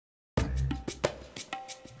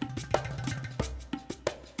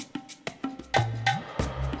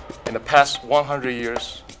In the past 100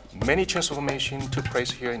 years, many transformations took place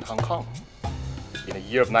here in Hong Kong. In the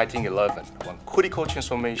year of 1911, one critical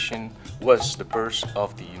transformation was the birth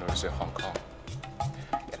of the University of Hong Kong.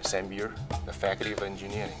 In the same year, the Faculty of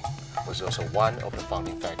Engineering was also one of the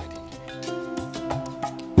founding faculty.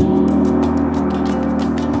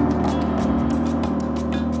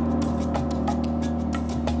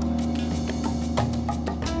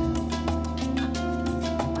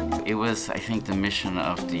 It was, I think, the mission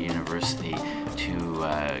of the university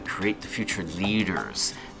to create the future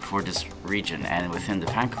leaders for this region, and within the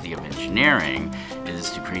Faculty of Engineering, it is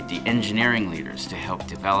to create the engineering leaders to help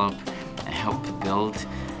develop and help build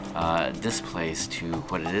this place to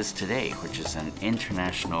what it is today, which is an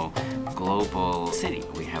international, global city.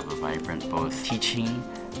 We have a vibrant both teaching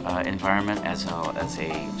environment as well as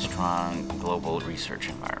a strong global research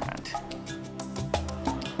environment.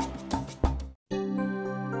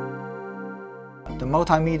 The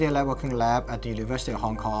Multimedia Networking Lab at the University of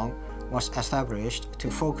Hong Kong was established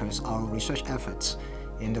to focus our research efforts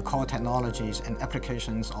in the core technologies and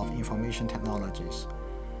applications of information technologies.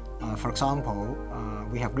 For example,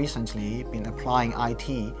 we have recently been applying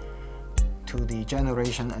IT to the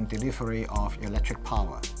generation and delivery of electric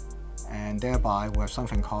power, and thereby we have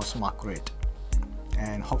something called smart grid.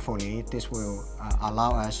 And hopefully this will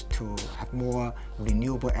allow us to have more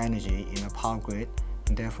renewable energy in the power grid,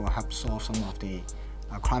 and therefore help solve some of the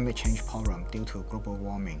climate change problem due to global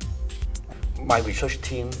warming. My research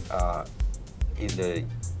team in the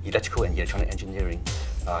electrical and electronic engineering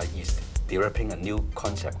is developing a new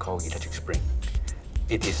concept called electric spring.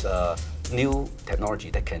 It is a new technology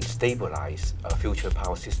that can stabilize a future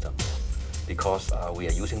power system because we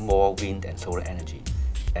are using more wind and solar energy,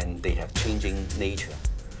 and they have changing nature.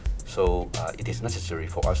 So it is necessary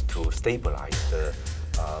for us to stabilize the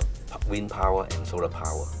wind power and solar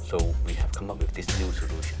power. So we have come up with this new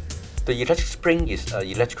solution. The electric spring is an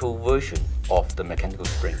electrical version of the mechanical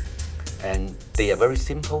spring, and they are very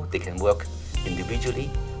simple. They can work individually,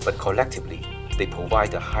 but collectively they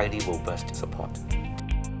provide a highly robust support.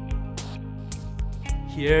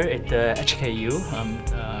 Here at the HKU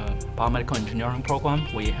Biomedical Engineering program,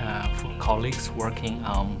 we have colleagues working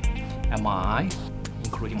on MRI,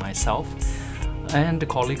 including myself, and the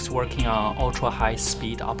colleagues working on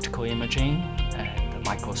ultra-high-speed optical imaging and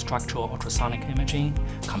microstructural ultrasonic imaging,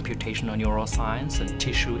 computational neuroscience, and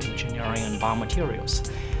tissue engineering and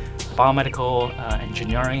biomaterials. Biomedical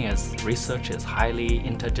engineering research is highly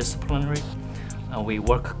interdisciplinary. We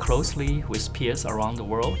work closely with peers around the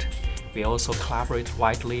world. We also collaborate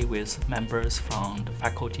widely with members from the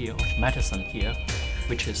Faculty of Medicine here,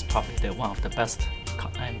 which is probably one of the best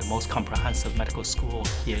and the most comprehensive medical school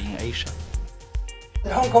here in Asia.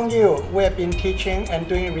 At Hong Kong U, we have been teaching and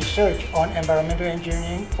doing research on environmental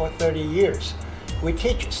engineering for 30 years. We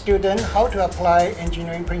teach students how to apply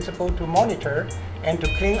engineering principles to monitor and to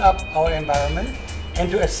clean up our environment and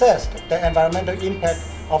to assess the environmental impact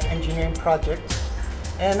of engineering projects.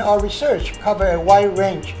 And our research covers a wide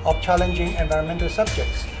range of challenging environmental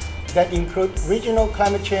subjects that include regional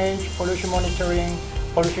climate change, pollution monitoring,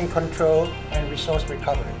 pollution control, and resource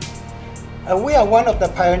recovery. We are one of the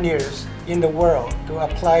pioneers in the world to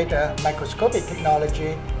apply the microscopic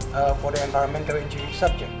technology for the environmental engineering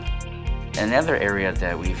subject. Another area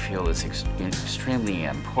that we feel is extremely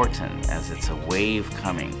important, as it's a wave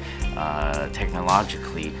coming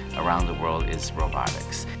technologically around the world, is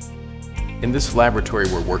robotics. In this laboratory,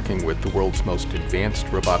 we're working with the world's most advanced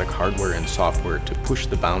robotic hardware and software to push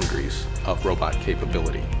the boundaries of robot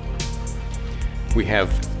capability. We have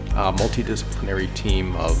a multidisciplinary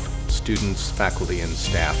team of students, faculty, and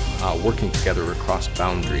staff working together across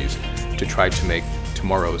boundaries to try to make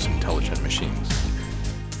tomorrow's intelligent machines.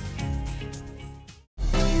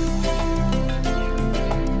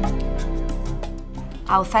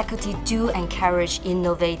 Our faculty do encourage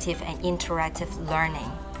innovative and interactive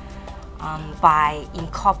learning by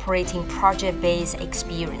incorporating project-based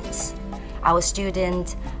experience. Our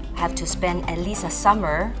students have to spend at least a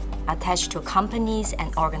summer attached to companies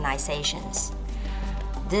and organizations.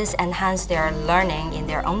 This enhances their learning in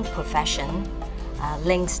their own profession,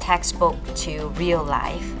 links textbook to real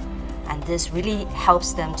life, and this really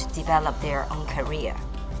helps them to develop their own career.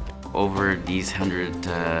 Over these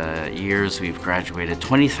 100 years, we've graduated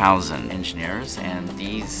 20,000 engineers, and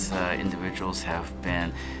these individuals have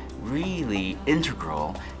been really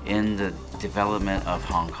integral in the development of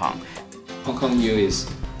Hong Kong. Hong Kong U is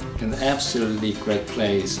an absolutely great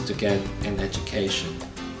place to get an education.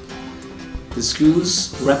 The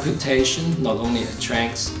school's reputation not only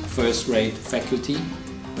attracts first-rate faculty,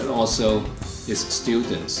 but also its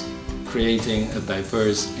students, creating a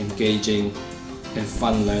diverse, engaging and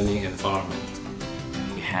fun learning environment.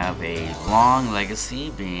 We have a long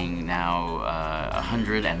legacy, being now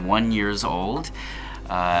 101 years old,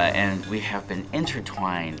 and we have been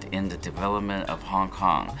intertwined in the development of Hong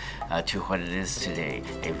Kong to what it is today,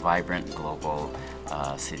 a vibrant global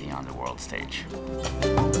city on the world stage.